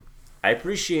I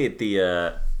appreciate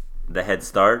the head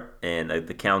start and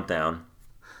the countdown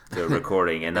to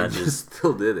recording, and not You just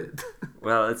still did it.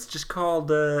 well, it's just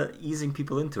called easing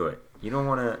people into it. You don't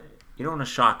want to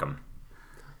shock them.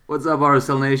 What's up,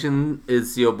 RSL Nation?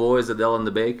 It's your boys Adele and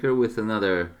the Baker with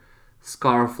another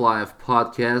Scarf Live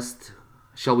podcast.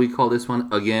 Shall we call this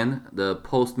one again the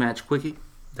post-match quickie?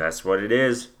 That's what it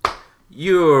is.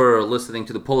 You're listening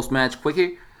to the post-match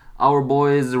quickie. Our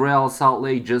boys Real Salt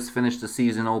Lake just finished the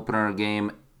season opener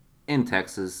game in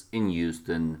Texas, in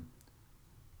Houston,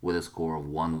 with a score of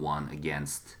 1-1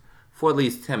 against, for at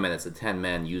least 10 minutes, a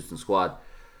 10-man Houston squad.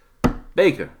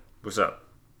 Baker, What's up?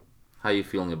 how you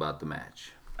feeling about the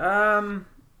match? Like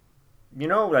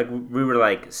we were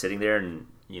like sitting there, and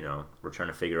we're trying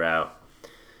to figure out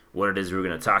what it is we were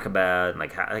gonna talk about,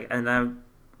 and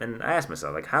I asked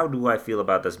myself, like, how do I feel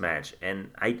about this match?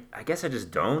 And I guess I just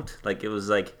don't. Like, it was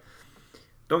like,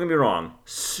 don't get me wrong,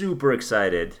 super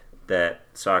excited that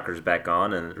soccer's back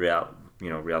on and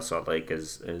Real Salt Lake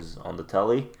is on the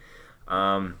telly.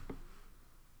 But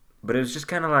it was just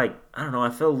kind of like, I don't know, it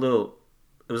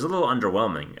was a little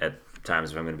underwhelming at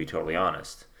times, if I'm going to be totally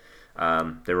honest.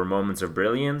 There were moments of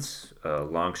brilliance,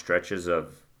 long stretches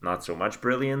of not so much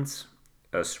brilliance,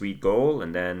 a sweet goal,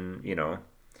 and then,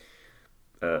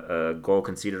 a goal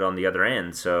conceded on the other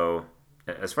end. So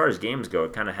as far as games go,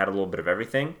 it kind of had a little bit of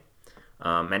everything.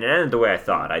 And it ended the way I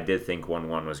thought. I did think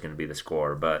 1-1 was going to be the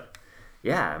score. But,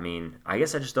 yeah, I mean, I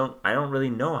guess I don't really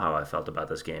know how I felt about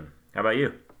this game. How about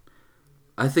you?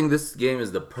 I think this game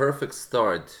is the perfect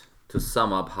start to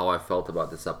sum up how I felt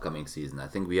about this upcoming season. I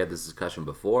think we had this discussion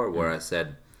before where I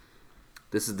said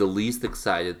this is the least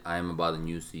excited I am about a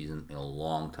new season in a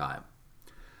long time.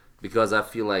 Because I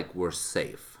feel like we're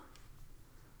safe.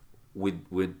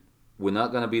 We're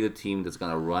not going to be the team that's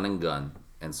going to run and gun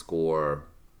and score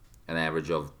an average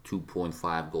of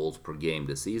 2.5 goals per game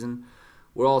this season.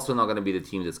 We're also not going to be the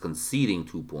team that's conceding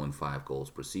 2.5 goals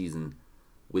per season.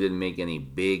 We didn't make any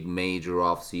big major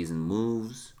off-season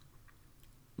moves.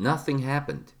 Nothing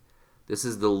happened. This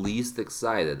is the least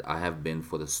excited I have been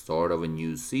for the start of a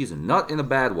new season. Not in a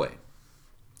bad way.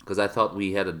 Because I thought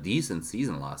we had a decent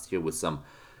season last year with some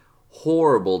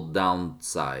horrible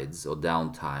downsides or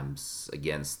downtimes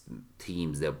against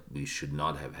teams that we should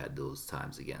not have had those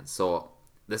times against. So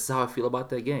this is how I feel about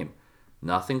that game.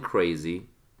 Nothing crazy.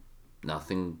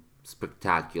 Nothing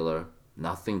spectacular.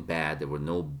 Nothing bad. There were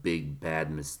no big bad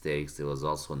mistakes. There was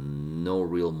also no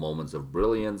real moments of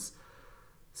brilliance.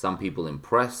 Some people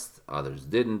impressed, others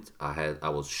didn't. I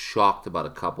was shocked about a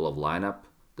couple of lineup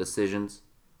decisions.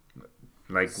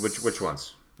 Like, which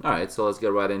ones? All right, so let's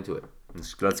get right into it.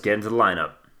 Let's get into the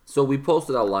lineup. So we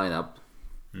posted our lineup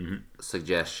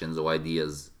suggestions or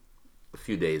ideas a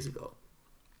few days ago.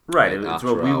 Right. It's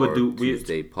after what we would our do.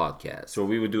 Tuesday podcast. So what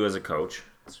we would do as a coach.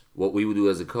 What we would do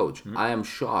as a coach. I am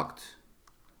shocked.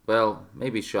 Well,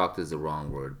 maybe shocked is the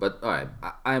wrong word. But all right,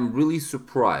 I'm really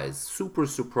surprised, super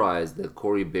surprised that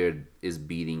Corey Baird is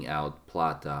beating out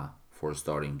Plata for a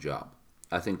starting job.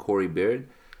 I think Corey Baird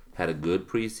had a good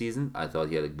preseason. I thought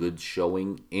he had a good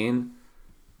showing in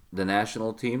the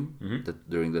national team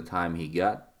during the time he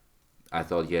got. I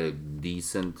thought he had a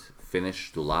decent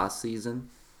finish to last season.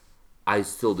 I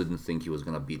still didn't think he was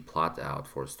going to beat Plata out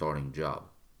for a starting job.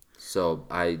 So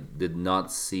I did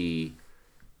not see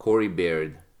Corey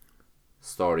Baird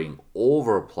starting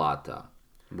over Plata.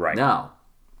 Right. Now,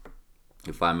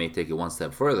 if I may take it one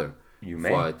step further, You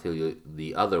before may. I tell you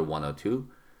the other one or two,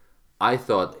 I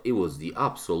thought it was the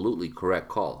absolutely correct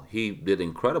call. He did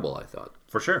incredible, I thought.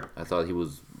 For sure. I thought he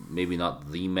was maybe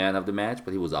not the man of the match,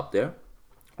 but he was up there.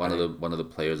 One of the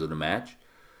players of the match.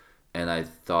 And I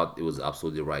thought it was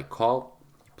absolutely the right call.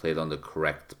 He played on the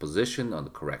correct position, on the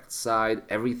correct side.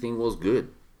 Everything was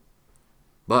good.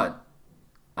 But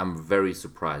I'm very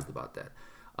surprised about that.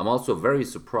 I'm also very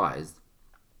surprised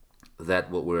that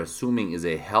what we're assuming is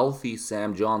a healthy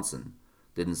Sam Johnson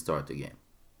didn't start the game.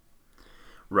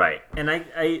 Right. And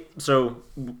I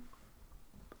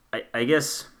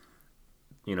guess,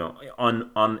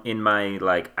 on in my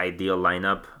like ideal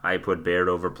lineup, I put Baird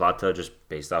over Plata just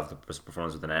based off the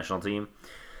performance with the national team.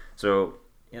 So,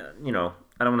 I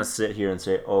don't want to sit here and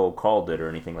say, oh, called it or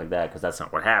anything like that, because that's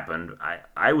not what happened.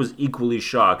 I was equally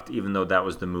shocked, even though that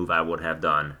was the move I would have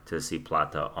done, to see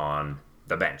Plata on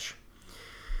the bench.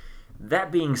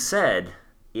 That being said,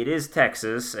 it is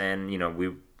Texas, and,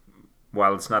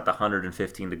 while it's not the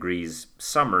 115 degrees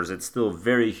summers, it's still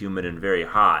very humid and very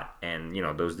hot. And,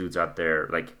 those dudes out there,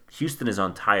 like, Houston is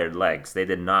on tired legs. They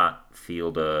did not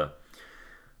field a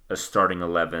starting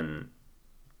 11.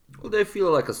 Well, they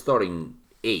feel like a starting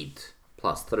 8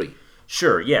 plus 3.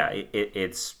 Sure, yeah,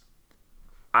 it's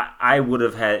I would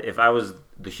have had, if I was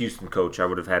the Houston coach, I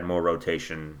would have had more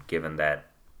rotation, given that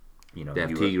They have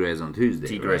you Tigres on Tuesday.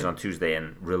 Tigres right? on Tuesday,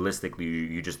 and realistically,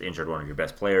 you just injured one of your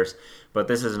best players. But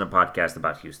this isn't a podcast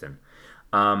about Houston.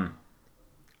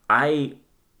 I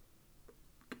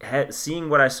had seeing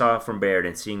what I saw from Baird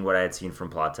and seeing what I had seen from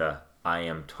Plata. I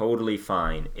am totally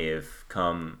fine if,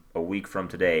 come a week from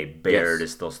today, Baird Yes.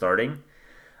 is still starting.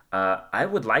 I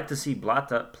would like to see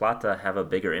Plata have a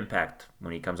bigger impact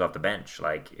when he comes off the bench.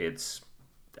 I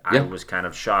Yeah. was kind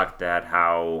of shocked at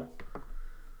how,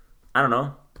 I don't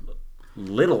know,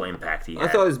 little impact he had. I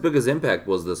thought his biggest impact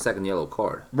was the second yellow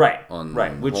card right, on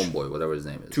which, Homeboy, whatever his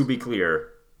name is. to be clear,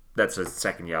 that's a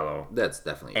second yellow That's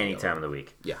definitely a any yellow. time of the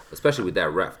week. Yeah, especially with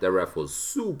that ref. That ref was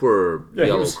super Yeah, he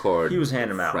yellow was- card. he was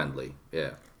handing 'em out. friendly.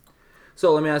 Yeah.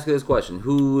 So let me ask you this question: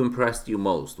 who impressed you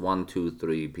most? 1, 2,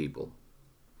 3 people.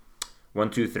 1,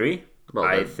 2, 3. Well,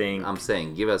 I that- think I'm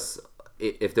saying, give us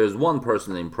if there's one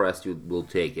person that impressed you, we'll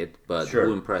take it. But Sure.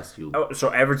 who impressed you? Oh, so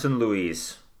Everton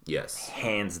Luis, Yes,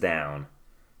 hands down,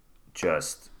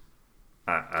 just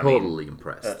I totally mean,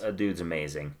 impressed. a dude's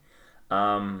amazing.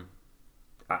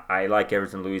 I like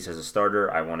Everton Luis as a starter.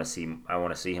 I want to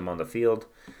see him on the field.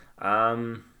 I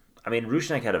mean,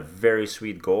 Rusnak had a very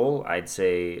sweet goal. I'd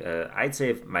say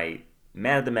if my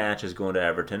man of the match is going to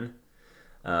Everton.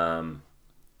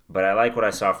 But I like what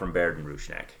I saw from Baird and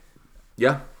Rusnak.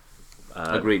 Yeah,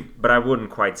 agreed. But I wouldn't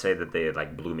quite say that they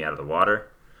blew me out of the water.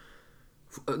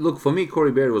 Look, for me,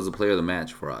 Corey Baird was the player of the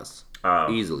match for us. Oh.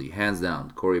 Easily, hands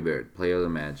down, Corey Baird, player of the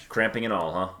match. Cramping and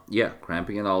all, huh? Yeah,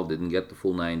 cramping and all, didn't get the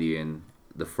full 90 in.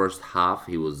 The first half,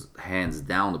 he was hands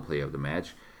down the player of the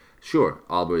match. Sure,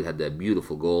 Albert had that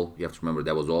beautiful goal. You have to remember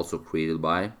that was also created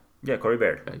by. Yeah, Corey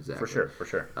Baird. Exactly. For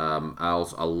sure.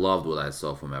 I loved what I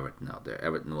saw from Everton out there.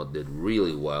 Everton did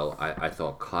really well. I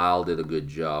thought Kyle did a good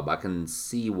job. I can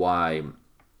see why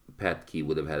Petke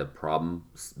would have had a problem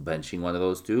benching one of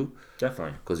those two.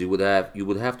 Definitely. Because you would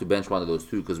have to bench one of those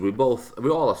two because we're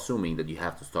all assuming that you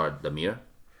have to start Damir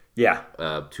Yeah.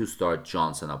 to start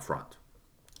Johnson up front.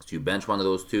 So you bench one of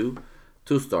those two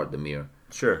to start Damir.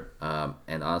 Sure.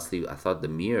 And honestly, I thought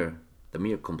Damir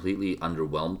completely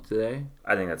underwhelmed today.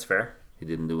 I think that's fair. He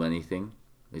didn't do anything.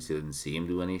 At least I didn't see him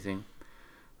do anything.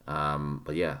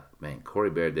 But yeah, man, Corey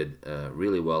Baird did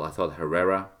really well. I thought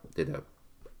Herrera did a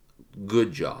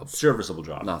good job. Serviceable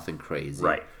job. Nothing crazy.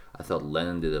 Right. I thought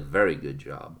Lennon did a very good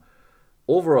job.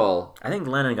 Overall, I think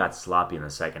Lennon got sloppy in the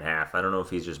second half. I don't know if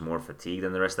he's just more fatigued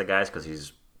than the rest of the guys because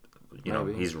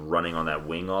Maybe. he's running on that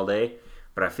wing all day.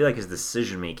 But I feel like his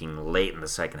decision making late in the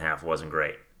second half wasn't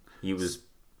great. I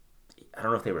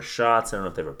don't know if they were shots, I don't know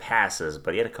if they were passes,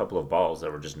 but he had a couple of balls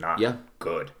that were just not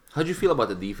good. how'd you feel about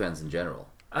the defense in general?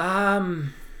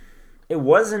 It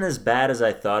wasn't as bad as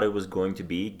I thought it was going to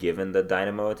be given the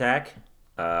Dynamo attack.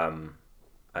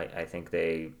 I think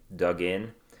they dug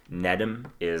in.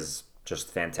 Nedum is just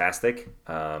fantastic.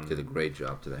 Did a great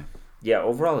job today. Yeah,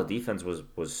 overall the defense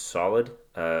was solid.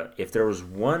 If there was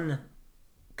one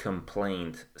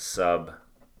complaint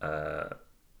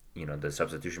the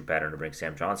substitution pattern to bring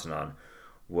Sam Johnson on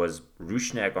was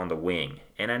Rusnak on the wing.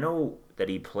 And I know that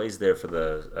he plays there for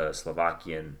the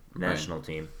Slovakian national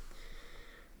team.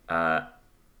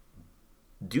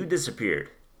 Dude disappeared.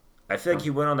 I feel like he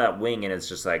went on that wing and it's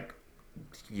just like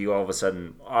you all of a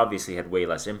sudden obviously had way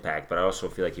less impact, but I also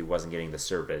feel like he wasn't getting the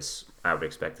service I would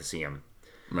expect to see him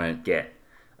Right. get.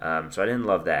 So I didn't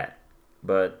love that.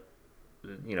 But,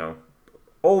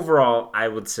 overall, I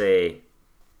would say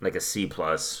like a C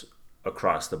plus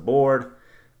across the board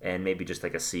and maybe just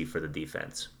like a C for the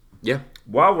defense. Yeah.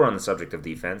 While we're on the subject of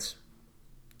defense,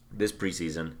 this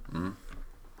preseason,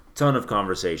 ton of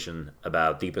conversation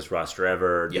about deepest roster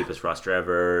ever, Yeah. deepest roster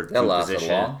ever, That deep lasted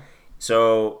position. long.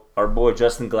 So our boy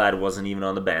Justin Glad wasn't even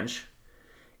on the bench.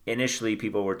 Initially,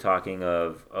 people were talking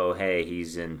of, oh, hey,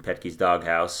 he's in Petke's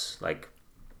doghouse, like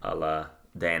a la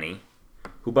Danny,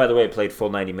 who, by the way, played full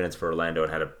 90 minutes for Orlando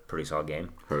and had a pretty solid game.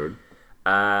 Heard.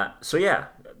 So, yeah,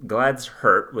 Glad's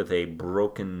hurt with a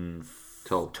broken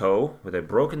Toe.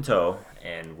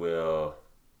 and will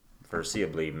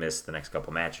foreseeably miss the next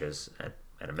couple matches at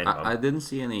a minimum. I didn't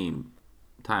see any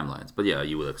timelines, but yeah,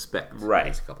 you would expect Right. the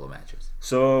next couple of matches.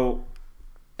 So,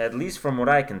 at least from what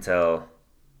I can tell,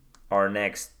 our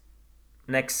next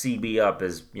CB up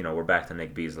is, we're back to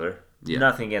Nick Beasler. Yeah.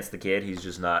 Nothing against the kid. He's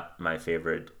just not my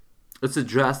favorite It's a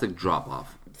drastic drop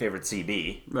off.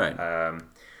 CB. Right.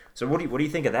 So what do you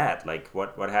think of that? Like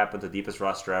what happened to deepest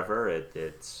roster ever?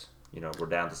 It's we're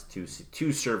down to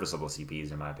two serviceable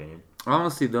CBs in my opinion. I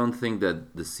honestly don't think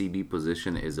that the CB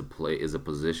position is a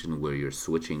position where you're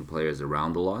switching players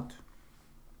around a lot.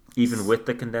 Even with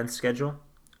the condensed schedule?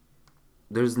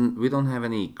 we don't have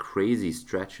any crazy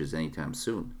stretches anytime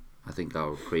soon. I think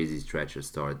our crazy stretches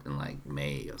start in like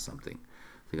May or something.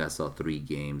 I think I saw 3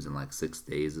 games in like 6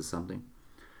 days or something.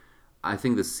 I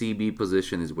think the CB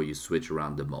position is where you switch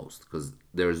around the most because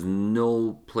there's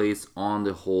no place on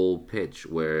the whole pitch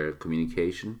where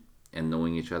communication and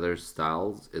knowing each other's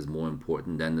styles is more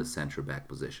important than the center back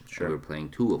position. Sure. We're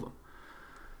playing 2 of them.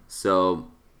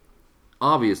 So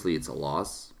obviously it's a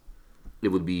loss. It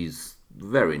would be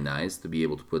very nice to be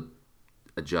able to put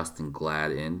a Justin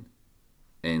Glad in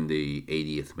the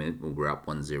 80th minute when we're up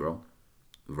 1-0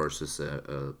 versus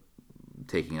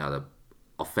taking out a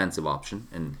offensive option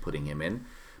and putting him in.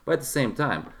 But at the same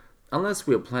time, unless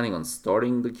we're planning on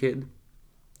starting the kid,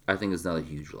 I think it's not a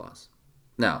huge loss.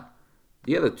 Now,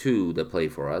 the other 2 that play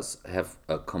for us have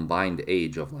a combined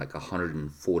age of like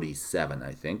 147,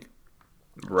 I think.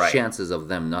 Right. Chances of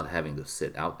them not having to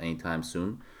sit out anytime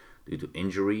soon due to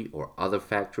injury or other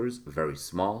factors very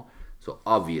small. So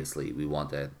obviously we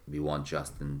want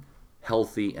Justin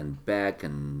healthy and back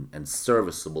and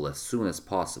serviceable as soon as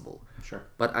possible. Sure.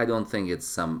 But I don't think it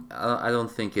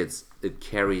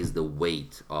carries the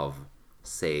weight of,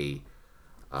 say,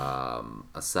 a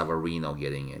Savarino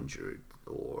getting injured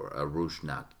or a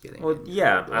Rusnak getting injured.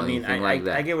 Yeah, or I mean, anything like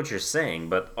that. I get what you're saying,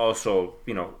 but also,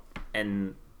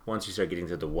 and once you start getting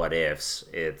to the what ifs,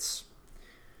 it's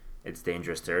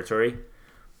dangerous territory.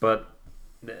 But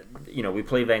we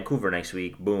play Vancouver next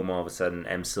week. Boom! All of a sudden,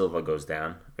 M. Silva goes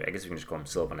down. I guess we can just call him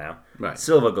Silva now. Right.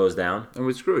 Silva goes down, and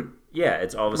we're screwed. Yeah,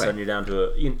 it's all of a sudden you're down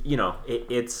to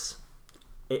it's.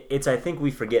 I think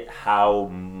we forget how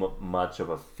much of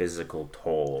a physical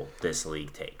toll this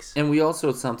league takes, and we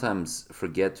also sometimes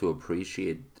forget to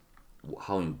appreciate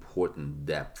how important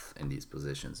depth in these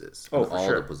positions is. Oh, in for all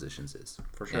sure. the positions is.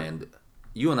 For sure. And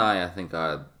you and I think,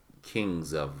 are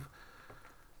kings of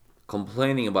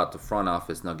complaining about the front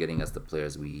office not getting us the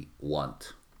players we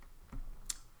want.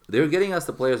 They're getting us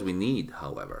the players we need,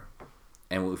 however.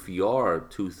 And if we are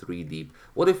 2-3 deep,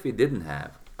 what if we didn't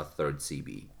have a third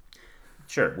CB?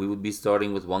 Sure. We would be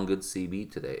starting with 1 good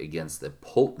CB today against a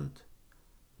potent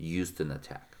Houston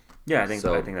attack. Yeah, I think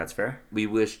that's fair. We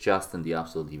wish Justin the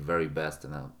absolutely very best,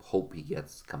 and I hope he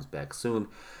comes back soon.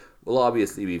 We'll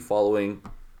obviously be following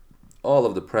all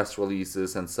of the press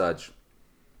releases and such,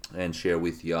 and share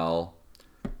with y'all,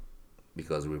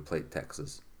 because we played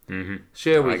Texas. Mm-hmm.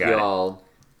 Share with y'all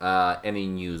any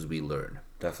news we learn.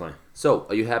 Definitely. So,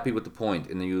 are you happy with the point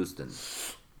in the Houston?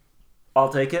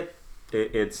 I'll take it.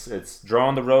 It's draw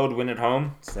on the road, win at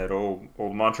home. It's that old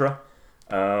mantra.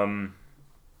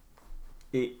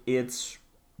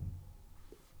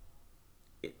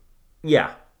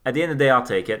 Yeah. At the end of the day, I'll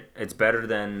take it. It's better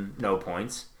than no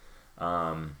points.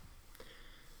 I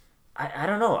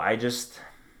don't know.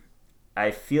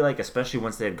 I feel like, especially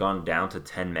once they had gone down to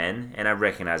 10 men, and I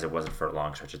recognize it wasn't for a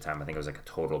long stretch of time. I think it was like a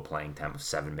total playing time of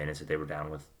 7 minutes that they were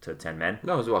down to 10 men.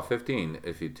 No, it was about 15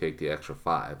 if you take the extra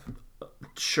 5.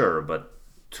 Sure, but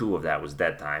 2 of that was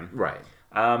dead time. Right.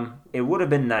 It would have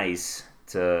been nice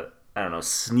to, I don't know,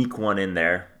 sneak one in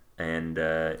there and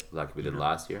like we did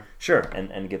last year. Sure,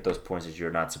 and get those points that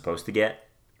you're not supposed to get.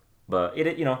 But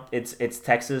it's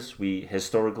Texas. We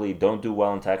historically don't do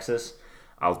well in Texas.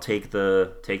 I'll take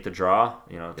the draw.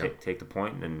 Take the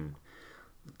point and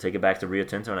take it back to Rio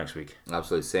Tinto next week.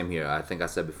 Absolutely, same here. I think I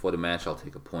said before the match, I'll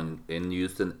take a point in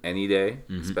Houston any day,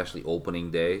 especially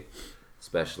opening day.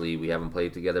 Especially we haven't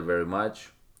played together very much.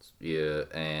 Yeah,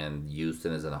 and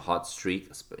Houston is in a hot streak,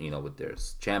 with their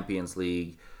Champions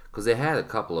League, because they had a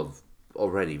couple of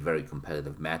already very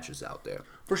competitive matches out there.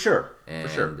 For sure.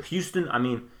 Houston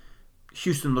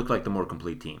looked like the more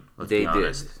complete team. They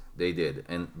did.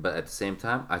 But at the same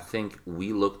time, I think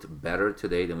we looked better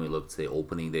today than we looked, say,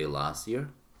 opening day last year.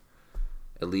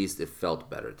 At least it felt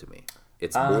better to me.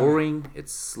 It's boring,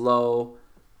 it's slow,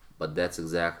 but that's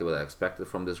exactly what I expected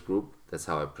from this group. That's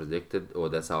how I predicted, or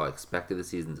that's how I expected the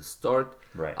season to start.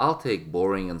 Right. I'll take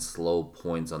boring and slow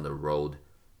points on the road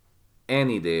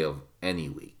any day of any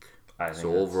week.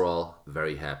 So overall,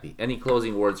 very happy. Any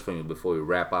closing words from you before we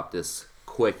wrap up this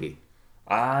quickie?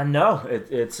 No.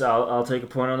 I'll take a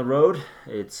point on the road.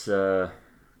 It's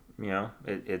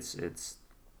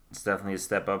it's definitely a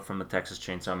step up from the Texas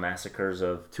Chainsaw Massacres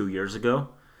of 2 years ago.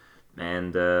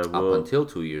 And up until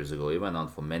 2 years ago, it went on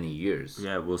for many years.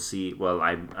 Yeah, we'll see. Well,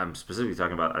 I'm specifically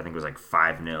talking about, I think it was like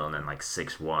 5-0 and then like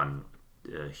 6-1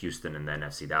 Houston and then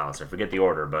FC Dallas. I forget the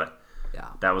order, but yeah,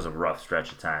 that was a rough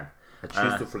stretch of time. I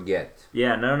choose to forget.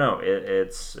 Yeah, no.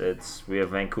 It's we have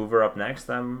Vancouver up next,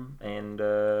 and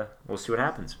we'll see what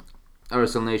happens.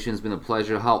 RSL Nation, it's been a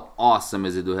pleasure. How awesome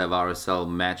is it to have RSL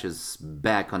matches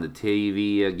back on the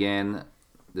TV again?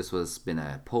 This has been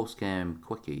a post game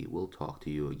quickie. We'll talk to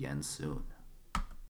you again soon.